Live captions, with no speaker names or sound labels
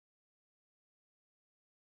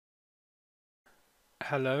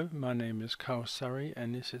Hello, my name is Carl Surrey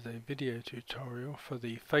and this is a video tutorial for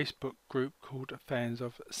the Facebook group called Fans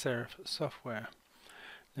of Serif Software.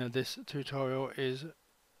 Now this tutorial is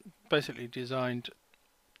basically designed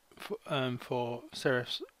for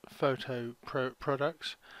Serif's photo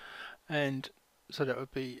products, and so that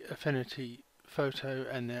would be Affinity Photo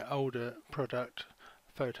and their older product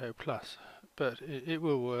PhotoPlus, but it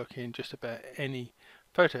will work in just about any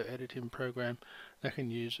photo editing program that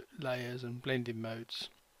can use layers and blending modes.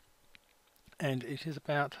 And it is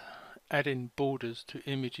about adding borders to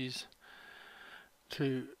images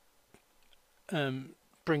to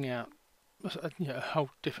bring out a whole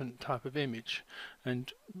different type of image.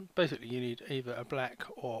 And basically you need either a black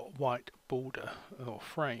or white border or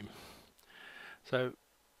frame. So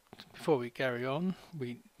before we carry on,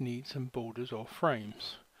 we need some borders or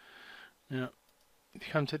frames. Now if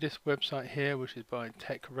you come to this website here, which is by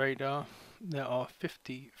Tech Radar, there are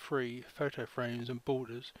 50 free photo frames and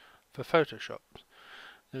borders for Photoshop.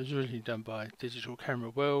 It was originally done by Digital Camera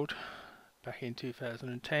World back in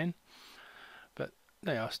 2010, but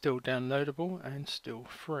they are still downloadable and still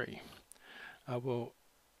free. I will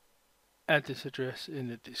add this address in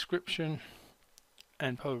the description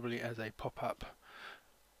and probably as a pop-up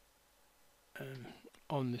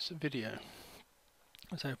on this video.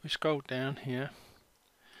 So if we scroll down here,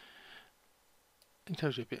 it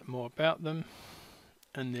tells you a bit more about them,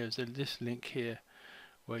 and there's this link here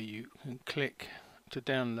where you can click to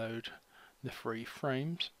download the free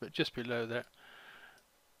frames, but just below that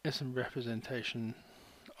is some representation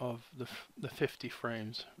of the 50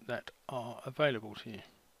 frames that are available to you.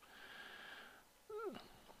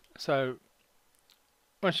 So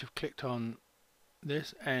once you've clicked on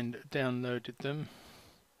this and downloaded them,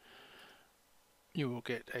 you will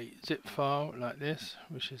get a zip file like this,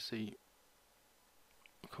 which is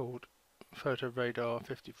called Photo Radar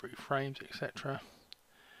 53 frames, etc.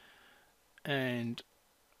 And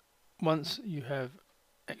once you have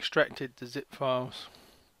extracted the zip files,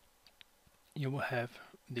 you will have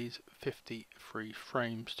these 50 free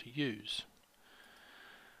frames to use.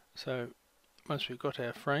 So once we've got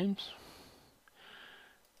our frames,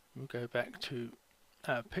 we'll go back to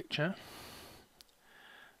our picture.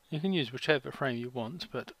 You can use whichever frame you want,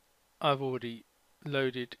 but I've already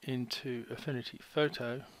loaded into Affinity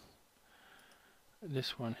Photo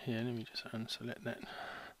this one here. Let me just unselect that.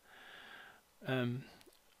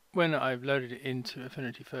 When I've loaded it into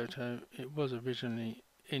Affinity Photo, it was originally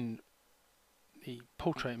in the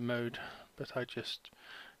portrait mode, but I just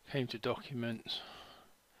came to Documents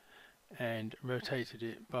and rotated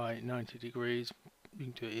it by 90 degrees. You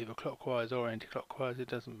can do it either clockwise or anti-clockwise, it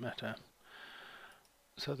doesn't matter.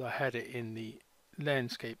 So that I had it in the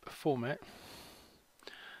landscape format.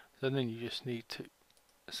 So then you just need to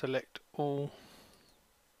select all,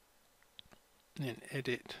 then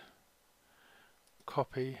edit,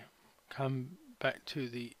 copy, come back to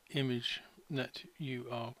the image that you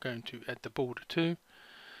are going to add the border to,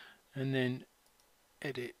 and then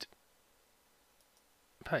edit,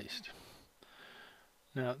 paste.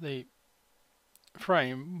 Now the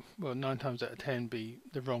frame will 9 times out of 10 be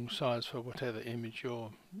the wrong size for whatever image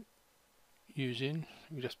you're using.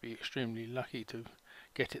 You'll just be extremely lucky to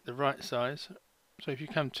get it the right size. So if you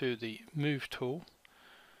come to the Move tool,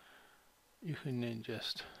 you can then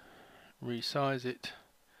just resize it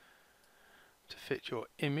to fit your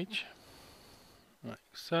image, like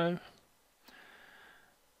so.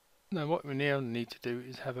 Now what we now need to do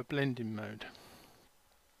is have a blending mode.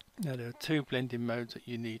 Now there are two blending modes that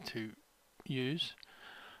you need to use,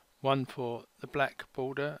 one for the black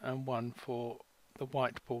border and one for the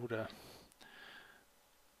white border.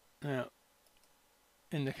 Now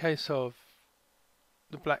in the case of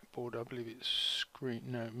the black border, I believe it's screen,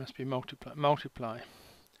 no, it must be multiply.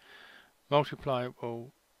 Multiply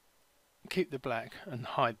will keep the black and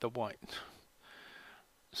hide the white,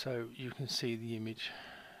 so you can see the image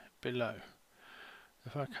below.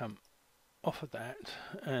 If I come off of that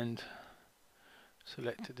and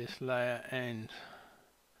select this layer and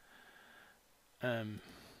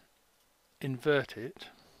invert it,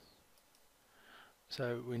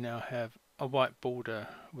 so we now have a white border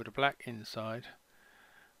with a black inside,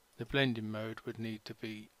 the blending mode would need to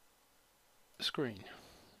be screen.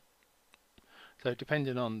 So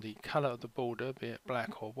depending on the colour of the border, be it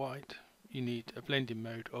black or white, you need a blending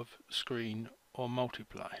mode of screen or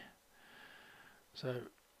multiply. So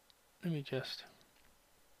let me just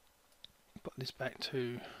put this back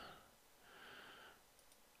to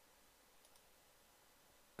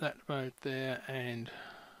that mode there and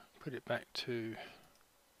put it back to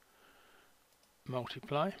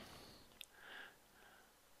multiply.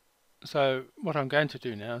 So what I'm going to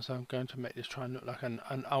do now is I'm going to make this try and look like an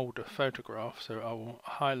older photograph. So I will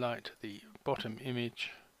highlight the bottom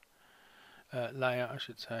image layer, I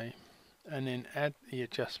should say, and then add the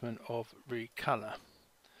adjustment of recolor.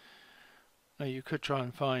 Now you could try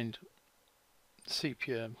and find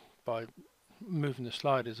sepia by moving the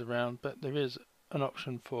sliders around, but there is an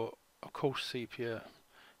option for a coarse sepia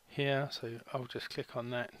here, so I'll just click on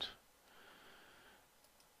that,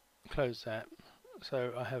 close that.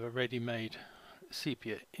 So I have a ready-made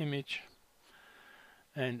sepia image,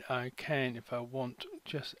 and I can, if I want,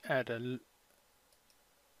 just add a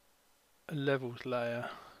levels layer,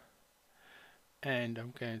 and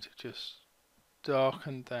I'm going to just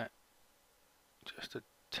darken that just a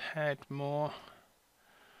tad more.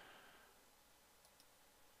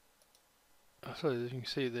 So as you can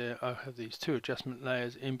see there, I have these two adjustment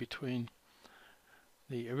layers in between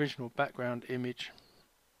the original background image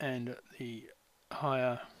and the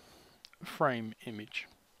higher frame image.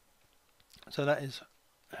 So that is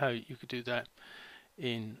how you could do that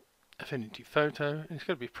in Affinity Photo, and it's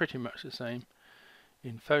going to be pretty much the same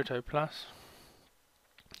in PhotoPlus.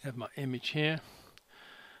 I have my image here,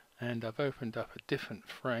 and I've opened up a different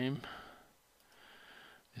frame.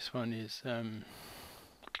 This one is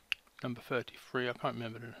number 33. I can't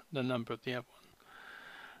remember the number of the other one.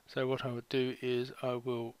 So what I would do is I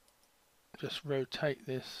will just rotate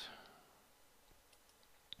this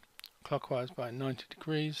clockwise by 90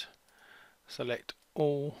 degrees, select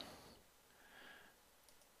all,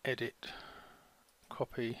 edit,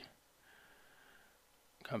 copy,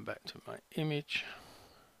 come back to my image,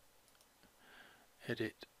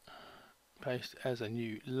 edit, paste as a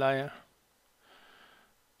new layer,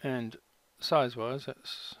 and size wise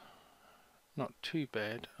that's not too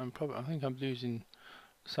bad. I think I'm losing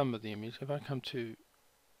some of the image. If I come to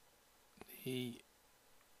the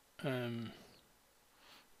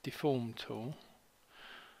deform tool,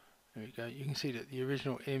 there we go, you can see that the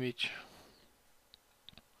original image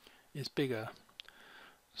is bigger,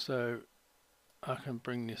 so I can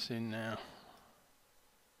bring this in now.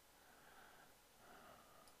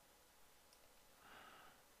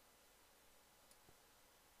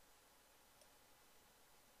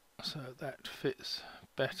 So that fits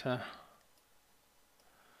better.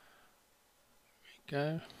 There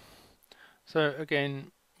we go. So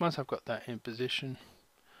again, once I've got that in position,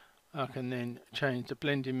 I can then change the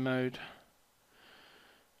blending mode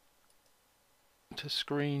to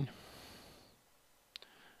screen,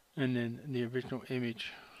 and then the original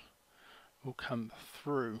image will come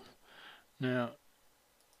through. Now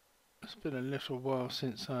it's been a little while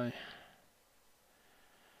since I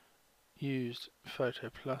used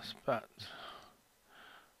PhotoPlus, but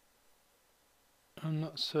I'm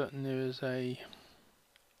not certain there is a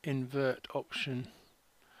invert option.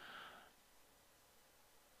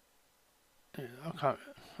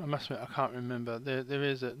 I must admit I can't remember. There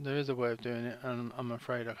is a way of doing it, and I'm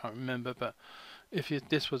afraid I can't remember. But if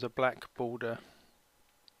this was a black border,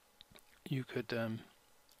 you could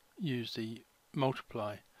use the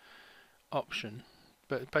multiply option,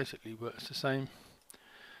 but it basically works the same.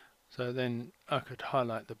 So then I could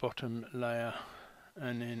highlight the bottom layer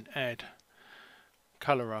and then add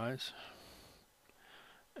colorize,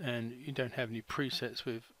 and you don't have any presets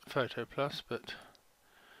with PhotoPlus, but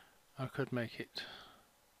I could make it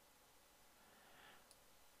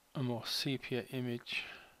a more sepia image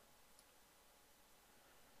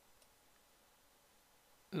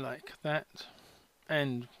like that,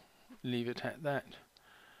 and leave it at that.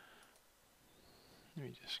 Let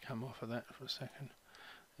me just come off of that for a second.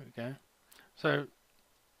 There we go. So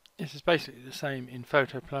this is basically the same in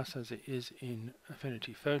PhotoPlus as it is in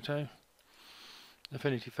Affinity Photo.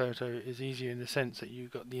 Affinity Photo is easier in the sense that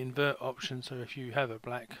you've got the invert option, so if you have a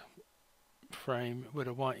black frame with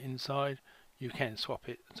a white inside, you can swap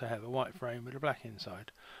it to have a white frame with a black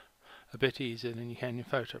inside. A bit easier than you can in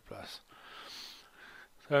PhotoPlus.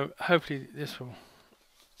 So hopefully this will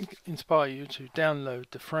inspire you to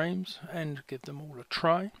download the frames and give them all a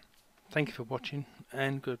try. Thank you for watching,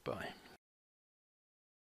 and goodbye.